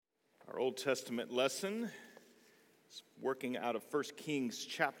Old Testament lesson is working out of 1 Kings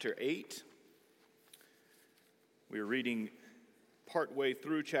chapter 8. We are reading partway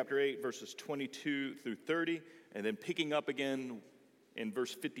through chapter 8, verses 22 through 30, and then picking up again in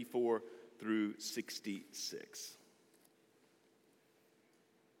verse 54 through 66.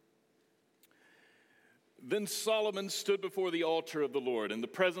 Then Solomon stood before the altar of the Lord in the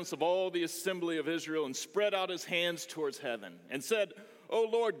presence of all the assembly of Israel and spread out his hands towards heaven and said, O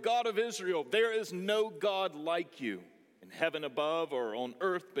Lord, God of Israel, there is no God like you in heaven above or on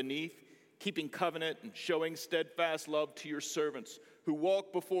earth beneath, keeping covenant and showing steadfast love to your servants who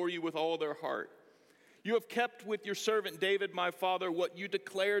walk before you with all their heart. You have kept with your servant David, my father, what you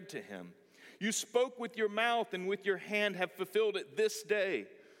declared to him. You spoke with your mouth and with your hand have fulfilled it this day.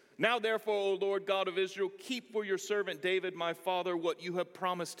 Now therefore, O Lord God of Israel, keep for your servant David, my father, what you have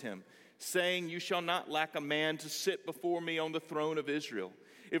promised him, saying, you shall not lack a man to sit before me on the throne of Israel.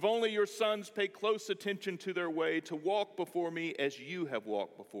 If only your sons pay close attention to their way to walk before me as you have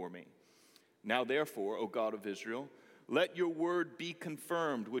walked before me. Now therefore, O God of Israel, let your word be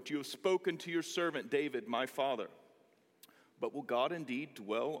confirmed, which you have spoken to your servant David, my father. But will God indeed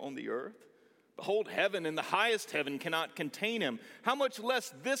dwell on the earth? Behold, heaven and the highest heaven cannot contain him. How much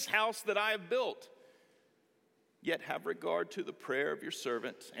less this house that I have built? Yet have regard to the prayer of your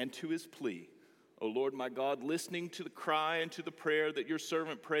servant and to his plea, O Lord my God, listening to the cry and to the prayer that your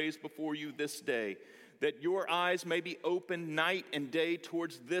servant prays before you this day, that your eyes may be open night and day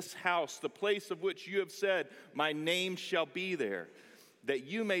towards this house, the place of which you have said, my name shall be there, that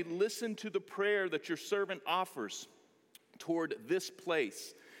you may listen to the prayer that your servant offers toward this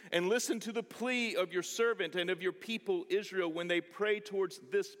place, and listen to the plea of your servant and of your people Israel when they pray towards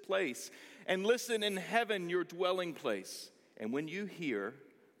this place, and listen in heaven, your dwelling place, and when you hear,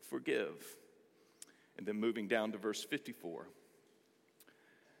 forgive. And then moving down to verse 54.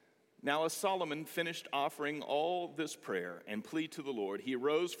 Now as Solomon finished offering all this prayer and plea to the Lord, he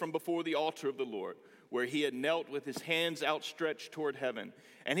arose from before the altar of the Lord, where he had knelt with his hands outstretched toward heaven.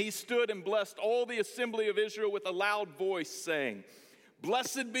 And he stood and blessed all the assembly of Israel with a loud voice, saying,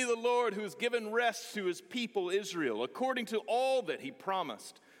 Blessed be the Lord who has given rest to his people Israel, according to all that he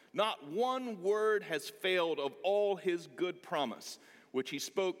promised. Not one word has failed of all his good promise, which he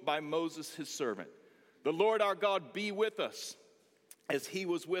spoke by Moses his servant. The Lord our God be with us, as he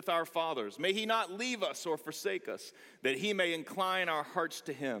was with our fathers. May he not leave us or forsake us, that he may incline our hearts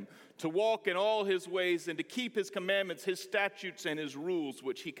to him, to walk in all his ways and to keep his commandments, his statutes, and his rules,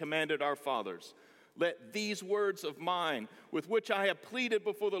 which he commanded our fathers. Let these words of mine, with which I have pleaded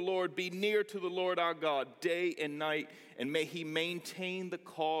before the Lord, be near to the Lord our God day and night, and may he maintain the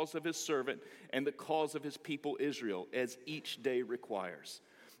cause of his servant and the cause of his people Israel, as each day requires.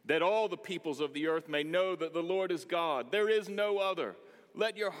 That all the peoples of the earth may know that the Lord is God. There is no other.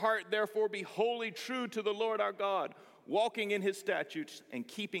 Let your heart therefore be wholly true to the Lord our God, walking in his statutes and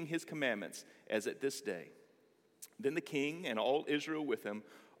keeping his commandments, as at this day. Then the king and all Israel with him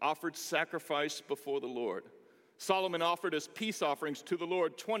offered sacrifice before the Lord. Solomon offered as peace offerings to the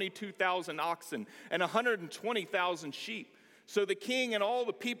Lord 22,000 oxen and 120,000 sheep. So the king and all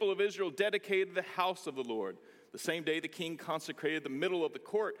the people of Israel dedicated the house of the Lord. The same day the king consecrated the middle of the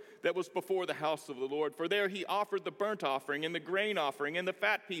court that was before the house of the Lord. For there he offered the burnt offering and the grain offering and the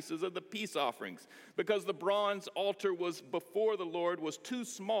fat pieces of the peace offerings, because the bronze altar was before the Lord was too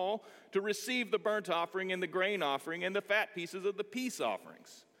small to receive the burnt offering and the grain offering and the fat pieces of the peace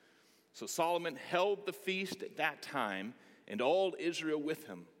offerings. So Solomon held the feast at that time, and all Israel with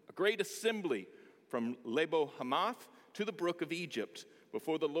him, a great assembly from Lebo Hamath to the brook of Egypt,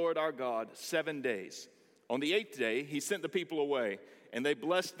 before the Lord our God 7 days. On the 8th day, he sent the people away, and they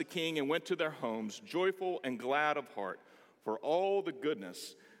blessed the king and went to their homes, joyful and glad of heart, for all the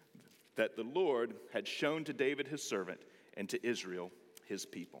goodness that the Lord had shown to David his servant and to Israel his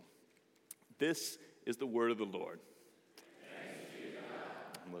people. This is the word of the Lord. Thanks be to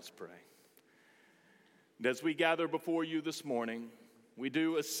God. And let's pray. And as we gather before you this morning, we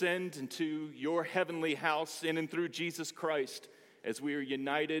do ascend into your heavenly house in and through Jesus Christ, as we are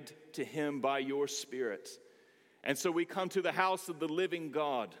united to him by your Spirit. And so we come to the house of the living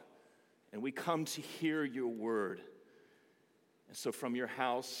God, and we come to hear your word. And so from your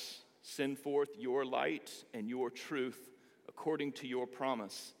house, send forth your light and your truth according to your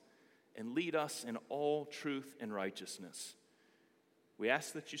promise, and lead us in all truth and righteousness. We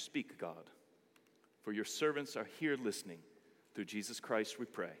ask that you speak, God, for your servants are here listening. Through Jesus Christ we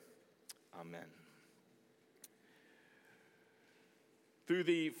pray. Amen. Through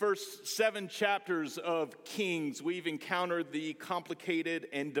the first 7 chapters of Kings, we've encountered the complicated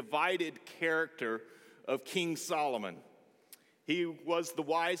and divided character of King Solomon. He was the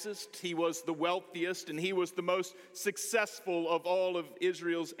wisest, he was the wealthiest, and he was the most successful of all of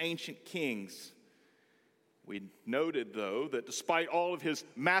Israel's ancient kings. We noted, though, that despite all of his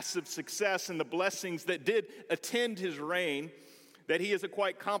massive success and the blessings that did attend his reign, that he is a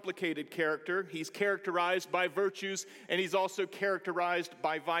quite complicated character. He's characterized by virtues, and he's also characterized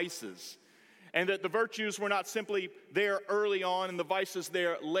by vices. And that the virtues were not simply there early on and the vices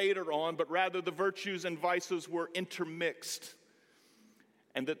there later on, but rather the virtues and vices were intermixed.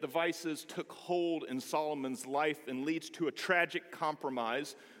 And that the vices took hold in Solomon's life and leads to a tragic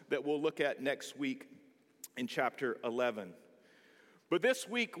compromise that we'll look at next week in chapter 11. But this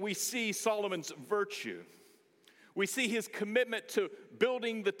week we see Solomon's virtue. We see his commitment to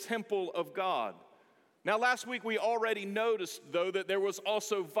building the temple of God. Now, last week we already noticed, though, that there was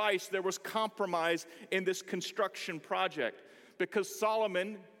also vice, there was compromise in this construction project, because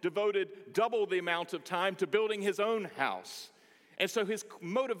Solomon devoted double the amount of time to building his own house. And so his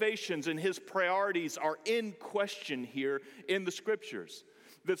motivations and his priorities are in question here in the scriptures.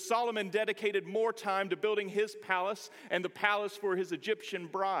 That Solomon dedicated more time to building his palace and the palace for his Egyptian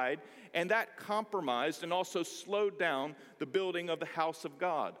bride, and that compromised and also slowed down the building of the house of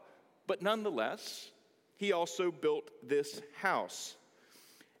God. But nonetheless, he also built this house.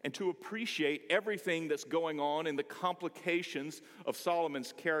 And to appreciate everything that's going on in the complications of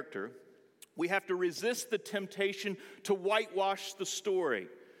Solomon's character, we have to resist the temptation to whitewash the story,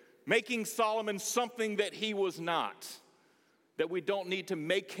 making Solomon something that he was not, that we don't need to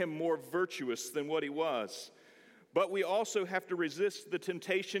make him more virtuous than what he was. But we also have to resist the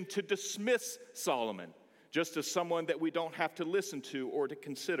temptation to dismiss Solomon, just as someone that we don't have to listen to or to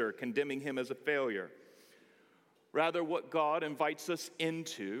consider, condemning him as a failure. Rather, what God invites us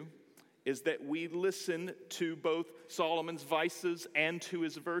into is that we listen to both Solomon's vices and to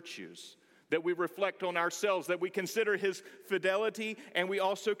his virtues, that we reflect on ourselves, that we consider his fidelity, and we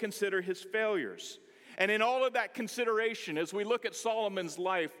also consider his failures. And in all of that consideration, as we look at Solomon's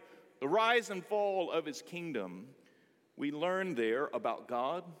life, the rise and fall of his kingdom, we learn there about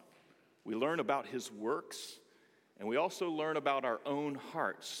God, we learn about his works, and we also learn about our own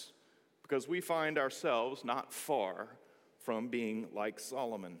hearts, because we find ourselves not far from being like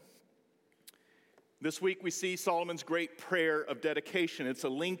Solomon. This week we see Solomon's great prayer of dedication. It's a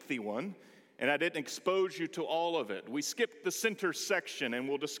lengthy one, and I didn't expose you to all of it. We skipped the center section, and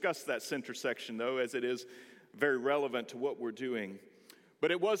we'll discuss that center section, though, as it is very relevant to what we're doing.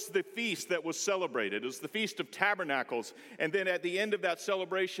 But it was the feast that was celebrated. It was the Feast of Tabernacles. And then at the end of that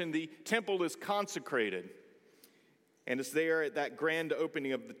celebration, the temple is consecrated. And it's there at that grand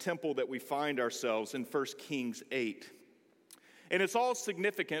opening of the temple that we find ourselves in 1 Kings 8. And it's all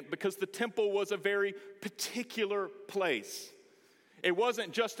significant because the temple was a very particular place. It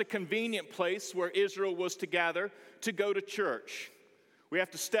wasn't just a convenient place where Israel was to gather to go to church. We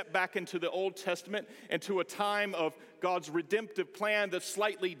have to step back into the Old Testament and to a time of God's redemptive plan that's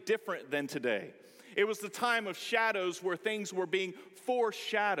slightly different than today. It was the time of shadows where things were being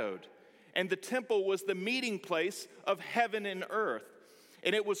foreshadowed. And the temple was the meeting place of heaven and earth.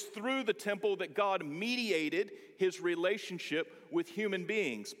 And it was through the temple that God mediated his relationship with human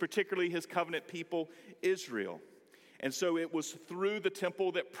beings, particularly his covenant people, Israel. And so it was through the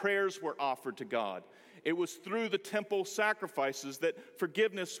temple that prayers were offered to God. It was through the temple sacrifices that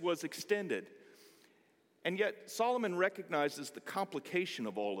forgiveness was extended. And yet Solomon recognizes the complication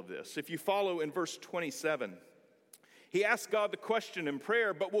of all of this. If you follow in verse 27, he asks God the question in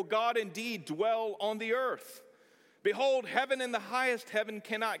prayer, "But will God indeed dwell on the earth? Behold, heaven and the highest heaven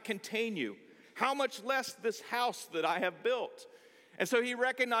cannot contain you. How much less this house that I have built?" And so he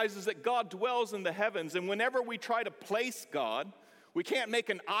recognizes that God dwells in the heavens, and whenever we try to place God, we can't make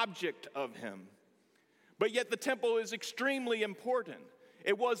an object of him. But yet the temple is extremely important.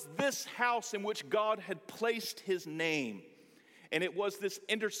 It was this house in which God had placed his name, and it was this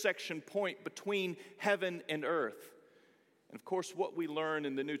intersection point between heaven and earth. And of course, what we learn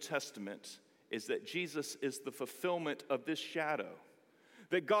in the New Testament is that Jesus is the fulfillment of this shadow,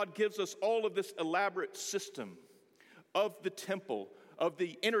 that God gives us all of this elaborate system of the temple, of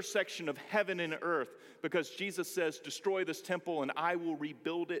the intersection of heaven and earth, because Jesus says, "Destroy this temple and I will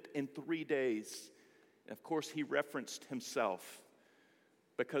rebuild it in 3 days." And of course, he referenced himself,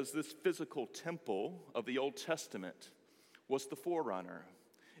 because this physical temple of the Old Testament was the forerunner.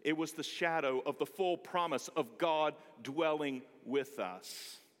 It was the shadow of the full promise of God dwelling with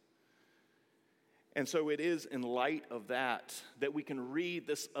us. And so it is in light of that that we can read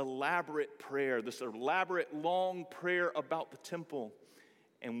this elaborate prayer, this elaborate long prayer about the temple.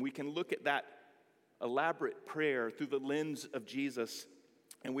 And we can look at that elaborate prayer through the lens of Jesus,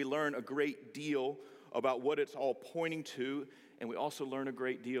 and we learn a great deal about what it's all pointing to and we also learn a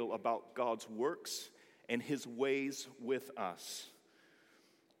great deal about God's works and his ways with us.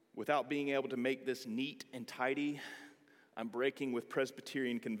 Without being able to make this neat and tidy, I'm breaking with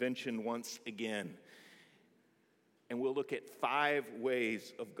Presbyterian convention once again. And we'll look at 5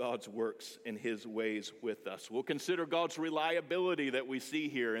 ways of God's works and his ways with us. We'll consider God's reliability that we see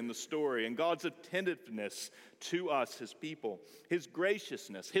here in the story, and God's attentiveness to us, his people, his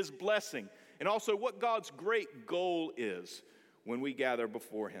graciousness, his blessing, and also what God's great goal is when we gather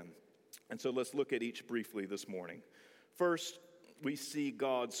before him. And so let's look at each briefly this morning. First, we see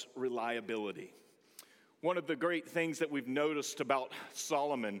God's reliability. One of the great things that we've noticed about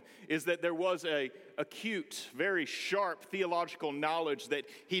Solomon is that there was a acute, very sharp theological knowledge that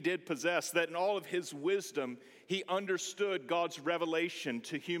he did possess, that in all of his wisdom, he understood God's revelation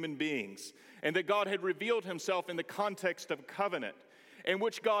to human beings, and that God had revealed himself in the context of a covenant in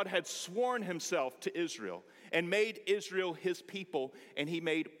which God had sworn himself to Israel and made Israel his people, and he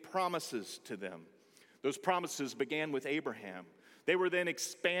made promises to them. Those promises began with Abraham. They were then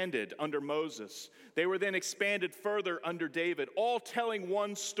expanded under Moses. They were then expanded further under David, all telling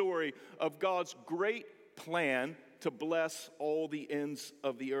one story of God's great plan to bless all the ends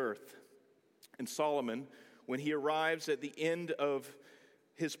of the earth. And Solomon, when he arrives at the end of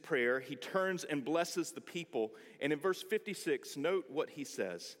his prayer, he turns and blesses the people. And in verse 56, note what he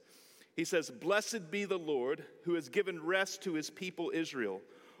says. He says, "Blessed be the Lord who has given rest to his people Israel,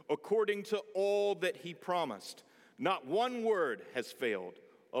 according to all that he promised. Not one word has failed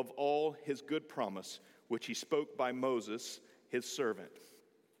of all his good promise, which he spoke by Moses, his servant."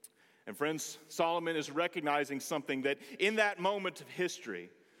 And friends, Solomon is recognizing something, that in that moment of history,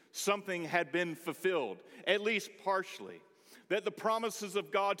 something had been fulfilled, at least partially. That the promises of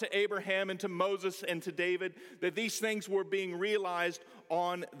God to Abraham and to Moses and to David, that these things were being realized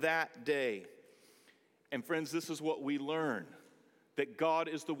on that day. And friends, this is what we learn, that God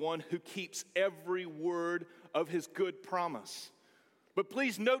is the one who keeps every word of his good promise. But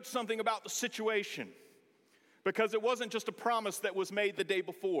please note something about the situation, because it wasn't just a promise that was made the day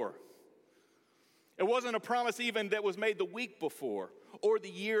before. It wasn't a promise even that was made the week before or the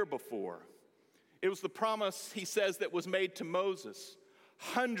year before. It was the promise, he says, that was made to Moses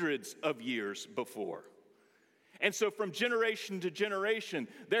hundreds of years before. And so from generation to generation,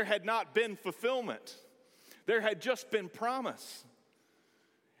 there had not been fulfillment. There had just been promise.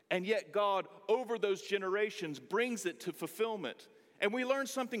 And yet God, over those generations, brings it to fulfillment. And we learn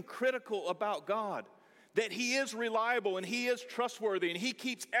something critical about God, that he is reliable and he is trustworthy and he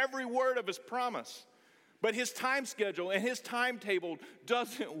keeps every word of his promise. But his time schedule and his timetable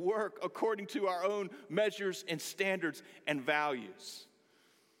doesn't work according to our own measures and standards and values.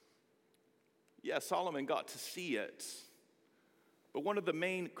 Yeah, Solomon got to see it. But one of the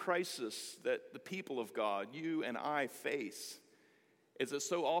main crises that the people of God, you and I, face is that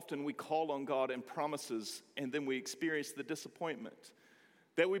so often we call on God and promises, and then we experience the disappointment.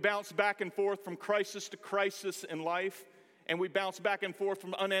 That we bounce back and forth from crisis to crisis in life, and we bounce back and forth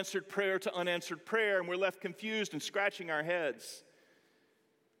from unanswered prayer to unanswered prayer, and we're left confused and scratching our heads.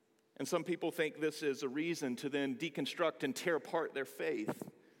 And some people think this is a reason to then deconstruct and tear apart their faith.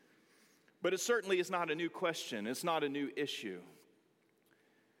 But it certainly is not a new question. It's not a new issue.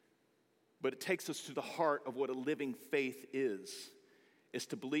 But it takes us to the heart of what a living faith is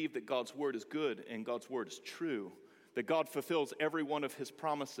to believe that God's word is good and God's word is true, that God fulfills every one of his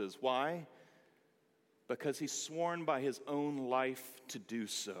promises. Why? Because he's sworn by his own life to do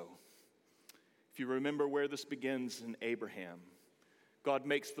so. If you remember where this begins in Abraham, God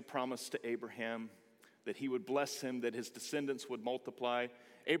makes the promise to Abraham that he would bless him, that his descendants would multiply.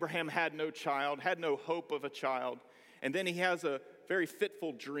 Abraham had no child, had no hope of a child, and then he has a very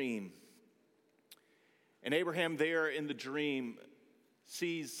fitful dream. And Abraham there in the dream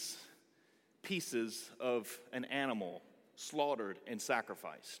sees pieces of an animal slaughtered and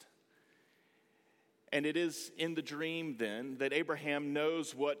sacrificed. And it is in the dream then that Abraham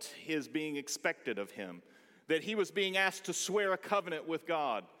knows what is being expected of him, that he was being asked to swear a covenant with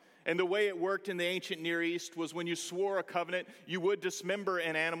God. And the way it worked in the ancient Near East was when you swore a covenant, you would dismember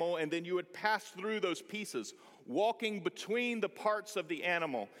an animal and then you would pass through those pieces, walking between the parts of the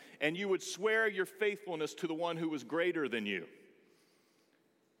animal, and you would swear your faithfulness to the one who was greater than you.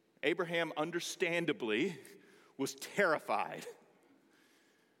 Abraham, understandably, was terrified.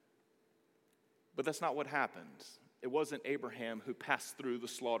 But that's not what happened. It wasn't Abraham who passed through the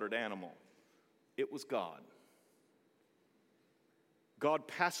slaughtered animal. It was God. God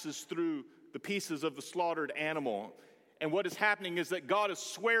passes through the pieces of the slaughtered animal. And what is happening is that God is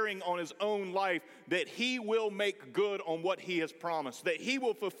swearing on his own life that he will make good on what he has promised, that he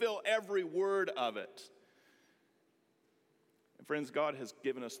will fulfill every word of it. Friends, God has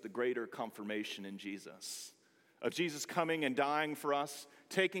given us the greater confirmation in Jesus, of Jesus coming and dying for us,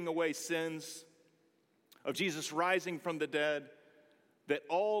 taking away sins, of Jesus rising from the dead, that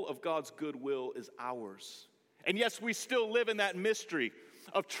all of God's goodwill is ours. And yes, we still live in that mystery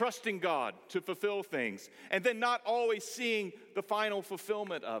of trusting God to fulfill things, and then not always seeing the final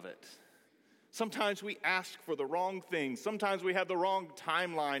fulfillment of it. Sometimes we ask for the wrong things. Sometimes we have the wrong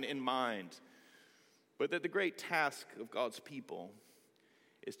timeline in mind. But that the great task of God's people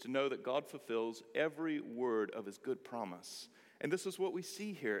is to know that God fulfills every word of his good promise. And this is what we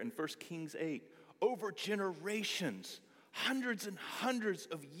see here in 1 Kings 8. Over generations, hundreds and hundreds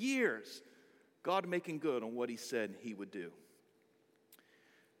of years, God making good on what he said he would do.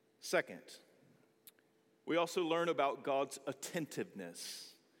 Second, we also learn about God's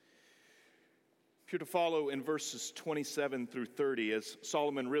attentiveness. If you're to follow in verses 27 through 30, as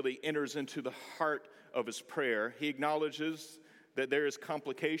Solomon really enters into the heart of his prayer, he acknowledges that there is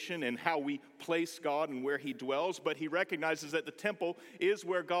complication in how we place God and where he dwells, but he recognizes that the temple is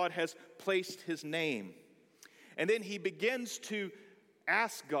where God has placed his name. And then he begins to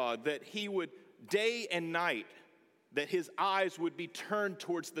ask God that he would day and night, that his eyes would be turned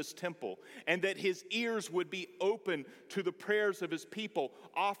towards this temple, and that his ears would be open to the prayers of his people,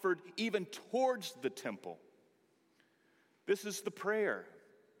 offered even towards the temple. This is the prayer.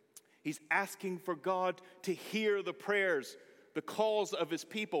 He's asking for God to hear the prayers, the calls of his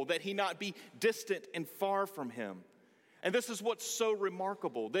people, that he not be distant and far from him. And this is what's so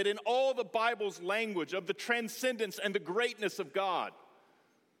remarkable, that in all the Bible's language of the transcendence and the greatness of God,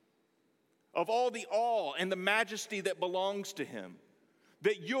 of all the awe and the majesty that belongs to him,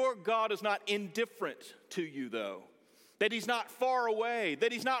 that your God is not indifferent to you, though, that he's not far away,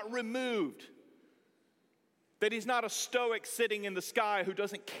 that he's not removed, that he's not a stoic sitting in the sky who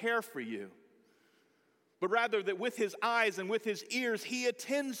doesn't care for you, but rather that with his eyes and with his ears, he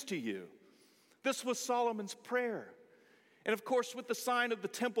attends to you. This was Solomon's prayer. And of course, with the sign of the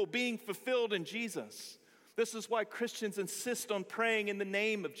temple being fulfilled in Jesus, this is why Christians insist on praying in the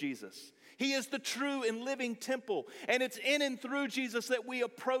name of Jesus. He is the true and living temple, and it's in and through Jesus that we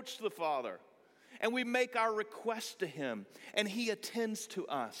approach the Father, and we make our request to him, and he attends to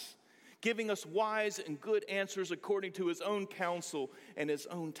us, giving us wise and good answers according to his own counsel and his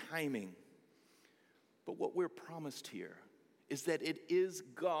own timing. But what we're promised here is that it is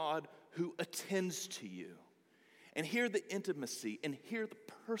God who attends to you. And hear the intimacy and hear the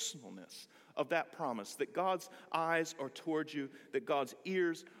personalness of that promise, that God's eyes are towards you, that God's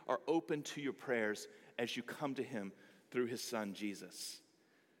ears are open to your prayers as you come to him through his son, Jesus.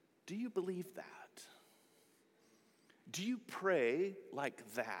 Do you believe that? Do you pray like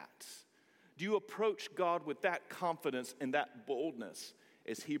that? Do you approach God with that confidence and that boldness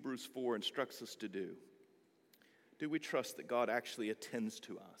as Hebrews 4 instructs us to do? Do we trust that God actually attends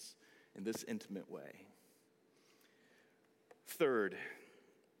to us in this intimate way? Third,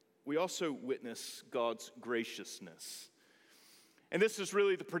 we also witness God's graciousness. And this is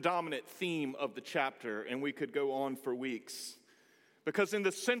really the predominant theme of the chapter, and we could go on for weeks. Because in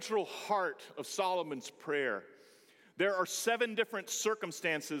the central heart of Solomon's prayer, there are 7 different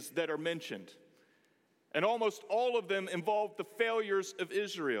circumstances that are mentioned. And almost all of them involve the failures of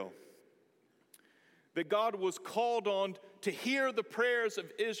Israel. That God was called on to hear the prayers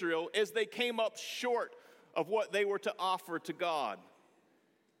of Israel as they came up short of what they were to offer to God.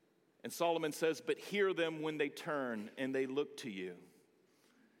 And Solomon says, but hear them when they turn and they look to you.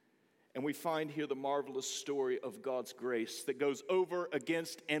 And we find here the marvelous story of God's grace that goes over,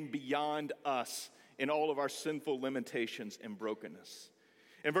 against, and beyond us in all of our sinful limitations and brokenness.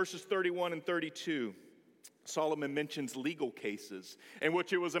 In verses 31 and 32, Solomon mentions legal cases in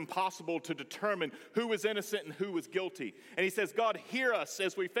which it was impossible to determine who was innocent and who was guilty. And he says, God, hear us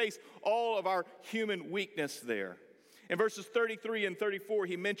as we face all of our human weakness there. In verses 33 and 34,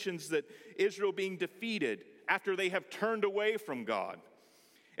 he mentions that Israel being defeated after they have turned away from God.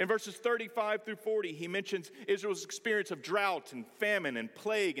 In verses 35 through 40, he mentions Israel's experience of drought and famine and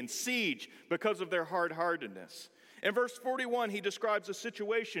plague and siege because of their hard-heartedness. In verse 41, he describes a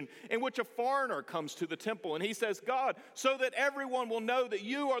situation in which a foreigner comes to the temple, and he says, God, so that everyone will know that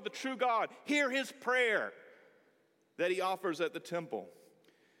you are the true God, hear his prayer that he offers at the temple.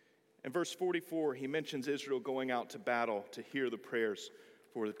 In verse 44, he mentions Israel going out to battle to hear the prayers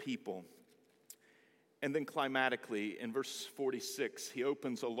for the people. And then climatically, in verse 46, he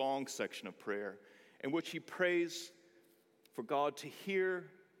opens a long section of prayer in which he prays for God to hear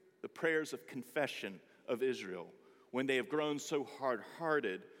the prayers of confession of Israel when they have grown so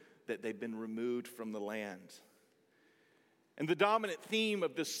hard-hearted that they've been removed from the land. And the dominant theme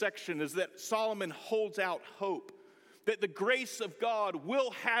of this section is that Solomon holds out hope that the grace of God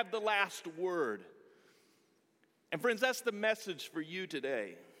will have the last word. And friends, that's the message for you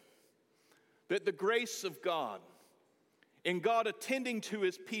today. That the grace of God, in God attending to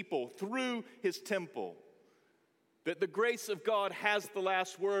his people through his temple, that the grace of God has the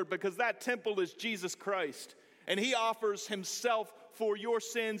last word, because that temple is Jesus Christ, and he offers himself for your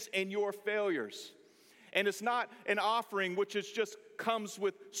sins and your failures. And it's not an offering which is just comes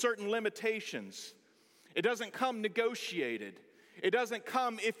with certain limitations. It doesn't come negotiated. It doesn't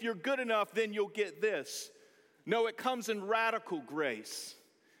come, if you're good enough, then you'll get this. No, it comes in radical grace.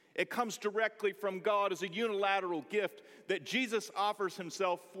 It comes directly from God as a unilateral gift that Jesus offers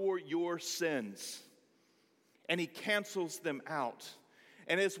himself for your sins. And he cancels them out.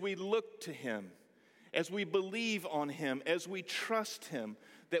 And as we look to him, as we believe on him, as we trust him,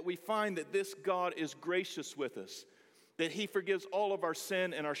 that we find that this God is gracious with us, that he forgives all of our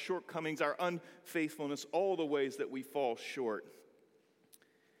sin and our shortcomings, our unfaithfulness, all the ways that we fall short.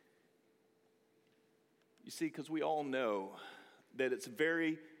 You see, because we all know that it's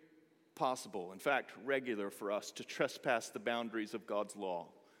very possible, in fact, regular for us to trespass the boundaries of God's law.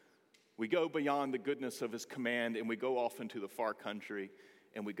 We go beyond the goodness of his command, and we go off into the far country,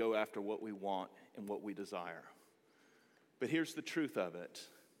 and we go after what we want and what we desire. But here's the truth of it,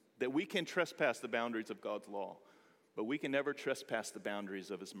 that we can trespass the boundaries of God's law, but we can never trespass the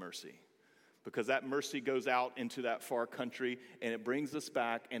boundaries of his mercy, because that mercy goes out into that far country, and it brings us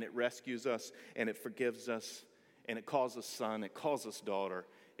back, and it rescues us, and it forgives us, and it calls us son, it calls us daughter,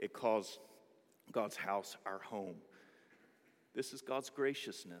 it calls God's house our home. This is God's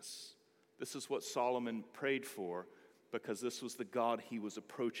graciousness. This is what Solomon prayed for, because this was the God he was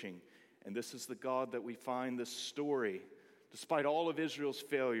approaching. And this is the God that we find this story, despite all of Israel's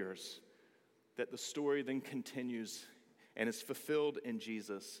failures, that the story then continues and is fulfilled in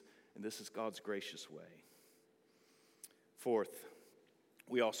Jesus. And this is God's gracious way. Fourth,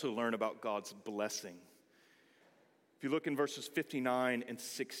 we also learn about God's blessing. If you look in verses 59 and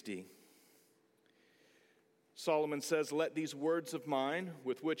 60, Solomon says, "Let these words of mine,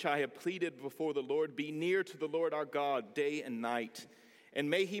 with which I have pleaded before the Lord, be near to the Lord our God day and night. And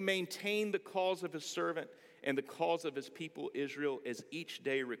may he maintain the cause of his servant and the cause of his people Israel as each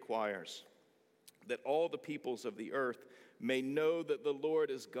day requires, that all the peoples of the earth may know that the Lord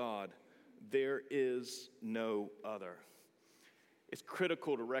is God. There is no other." It's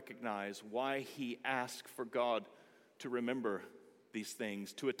critical to recognize why he asked for God to remember these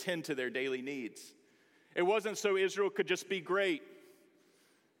things, to attend to their daily needs. It wasn't so Israel could just be great.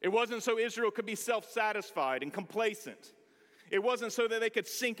 It wasn't so Israel could be self-satisfied and complacent. It wasn't so that they could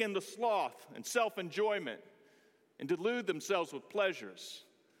sink into sloth and self-enjoyment and delude themselves with pleasures.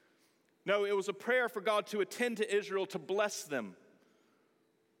 No, it was a prayer for God to attend to Israel, to bless them,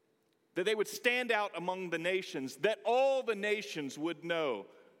 that they would stand out among the nations, that all the nations would know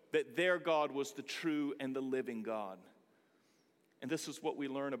that their God was the true and the living God. And this is what we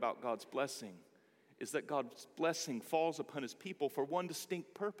learn about God's blessing, is that God's blessing falls upon his people for one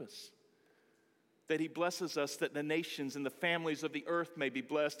distinct purpose, that he blesses us that the nations and the families of the earth may be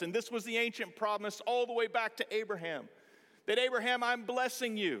blessed. And this was the ancient promise all the way back to Abraham, that Abraham, I'm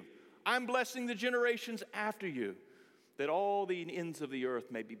blessing you. I'm blessing the generations after you, that all the ends of the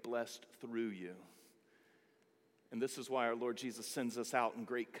earth may be blessed through you. And this is why our Lord Jesus sends us out in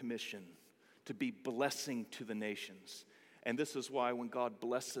Great Commission, to be blessing to the nations. And this is why when God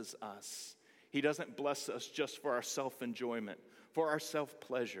blesses us, he doesn't bless us just for our self-enjoyment, for our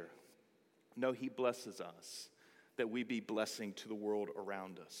self-pleasure. No, he blesses us that we be blessing to the world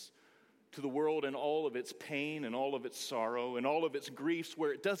around us, to the world in all of its pain and all of its sorrow and all of its griefs,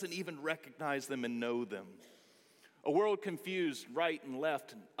 where it doesn't even recognize them and know them. A world confused right and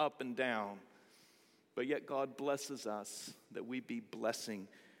left and up and down. But yet God blesses us that we be blessing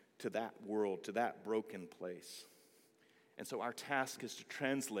to that world, to that broken place. And so our task is to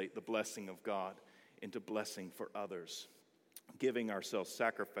translate the blessing of God into blessing for others, giving ourselves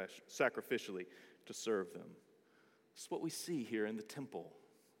sacrificially to serve them. This is what we see here in the temple,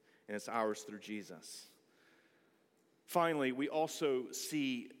 and it's ours through Jesus. Finally, we also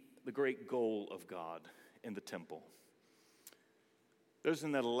see the great goal of God in the temple. There's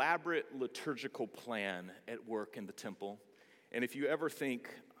an elaborate liturgical plan at work in the temple. And if you ever think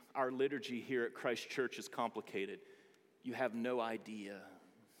our liturgy here at Christ Church is complicated, you have no idea.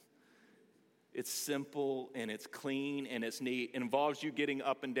 It's simple and it's clean and it's neat. It involves you getting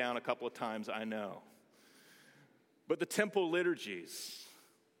up and down a couple of times, I know. But the temple liturgies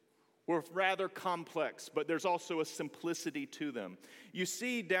were rather complex, but there's also a simplicity to them. You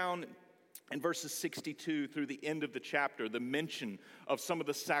see down in verses 62 through the end of the chapter, the mention of some of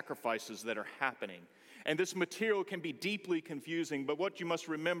the sacrifices that are happening. And this material can be deeply confusing, but what you must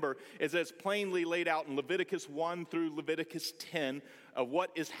remember is that it's plainly laid out in Leviticus 1 through Leviticus 10 of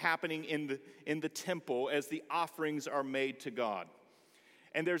what is happening in the temple as the offerings are made to God.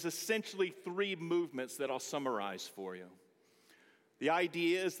 And there's essentially three movements that I'll summarize for you. The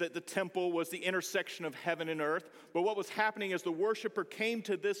idea is that the temple was the intersection of heaven and earth, but what was happening as the worshiper came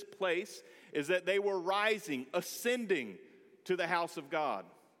to this place is that they were rising, ascending to the house of God.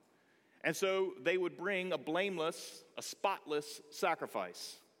 And so they would bring a blameless, a spotless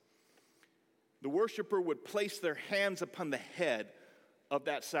sacrifice. The worshiper would place their hands upon the head of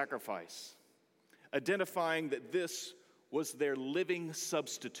that sacrifice, identifying that this was their living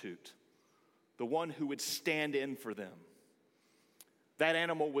substitute, the one who would stand in for them. That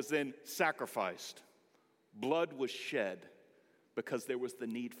animal was then sacrificed. Blood was shed because there was the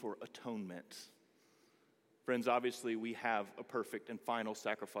need for atonement. Friends, obviously we have a perfect and final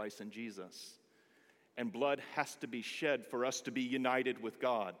sacrifice in Jesus. And blood has to be shed for us to be united with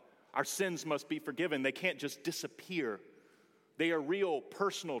God. Our sins must be forgiven. They can't just disappear. They are real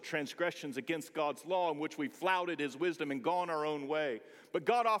personal transgressions against God's law in which we flouted his wisdom and gone our own way. But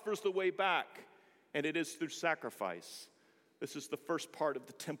God offers the way back, and it is through sacrifice. This is the first part of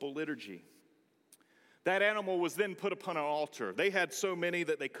the temple liturgy. That animal was then put upon an altar. They had so many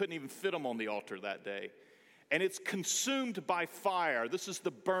that they couldn't even fit them on the altar that day. And it's consumed by fire. This is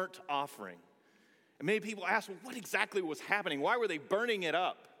the burnt offering. And many people ask, well, what exactly was happening? Why were they burning it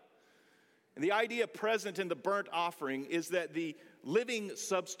up? And the idea present in the burnt offering is that the living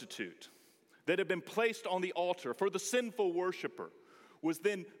substitute that had been placed on the altar for the sinful worshiper was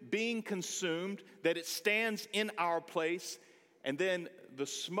then being consumed, that it stands in our place, and then the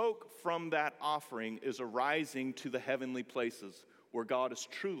smoke from that offering is arising to the heavenly places where God is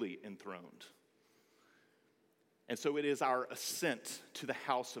truly enthroned. And so it is our ascent to the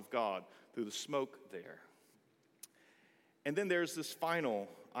house of God through the smoke there. And then there's this final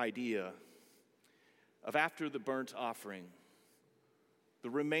idea of after the burnt offering, the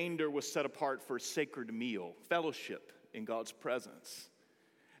remainder was set apart for a sacred meal, fellowship in God's presence.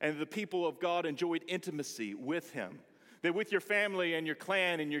 And the people of God enjoyed intimacy with him. That with your family and your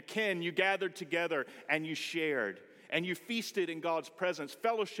clan and your kin, you gathered together and you shared. And you feasted in God's presence,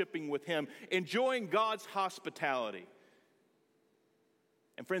 fellowshipping with him, enjoying God's hospitality.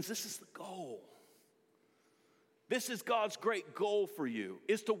 And friends, this is the goal. This is God's great goal for you,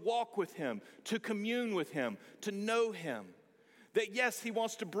 is to walk with him, to commune with him, to know him. That yes, he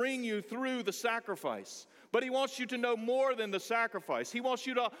wants to bring you through the sacrifice, but he wants you to know more than the sacrifice. He wants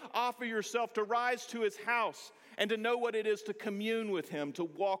you to offer yourself, to rise to his house, and to know what it is to commune with him, to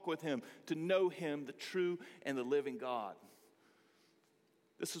walk with him, to know him, the true and the living God.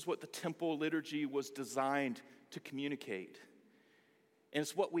 This is what the temple liturgy was designed to communicate. And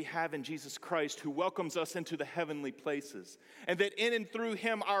it's what we have in Jesus Christ, who welcomes us into the heavenly places. And that in and through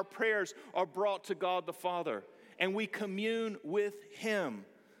him, our prayers are brought to God the Father. And we commune with him,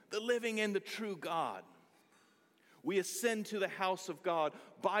 the living and the true God. We ascend to the house of God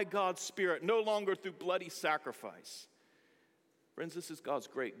by God's Spirit, no longer through bloody sacrifice. Friends, this is God's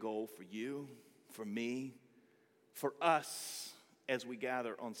great goal for you, for me, for us as we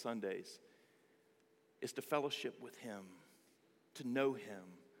gather on Sundays, is to fellowship with him, to know him.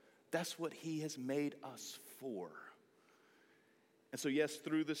 That's what he has made us for. And so yes,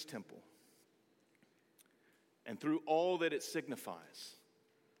 through this temple, and through all that it signifies,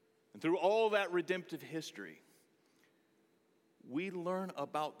 and through all that redemptive history, we learn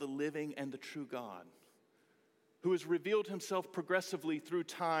about the living and the true God, who has revealed himself progressively through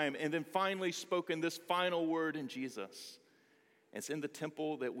time and then finally spoken this final word in Jesus. And it's in the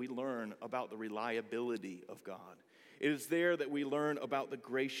temple that we learn about the reliability of God. It is there that we learn about the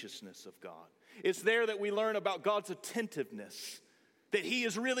graciousness of God. It's there that we learn about God's attentiveness, that he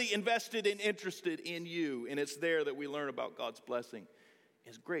is really invested and interested in you. And it's there that we learn about God's blessing,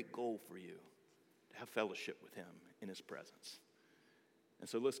 his great goal for you, to have fellowship with him in his presence. And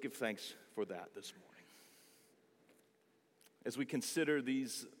so let's give thanks for that this morning. As we consider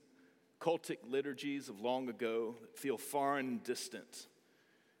these cultic liturgies of long ago that feel foreign and distant,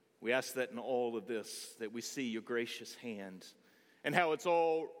 we ask that in all of this, that we see your gracious hand and how it's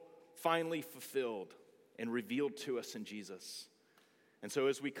all finally fulfilled and revealed to us in Jesus. And so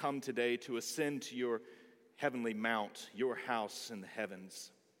as we come today to ascend to your heavenly mount, your house in the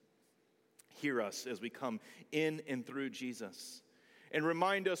heavens, hear us as we come in and through Jesus. And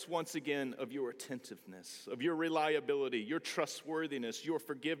remind us once again of your attentiveness, of your reliability, your trustworthiness, your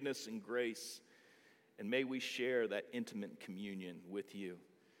forgiveness and grace. And may we share that intimate communion with you.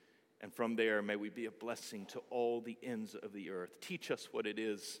 And from there, may we be a blessing to all the ends of the earth. Teach us what it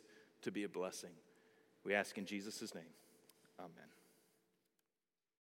is to be a blessing. We ask in Jesus' name. Amen.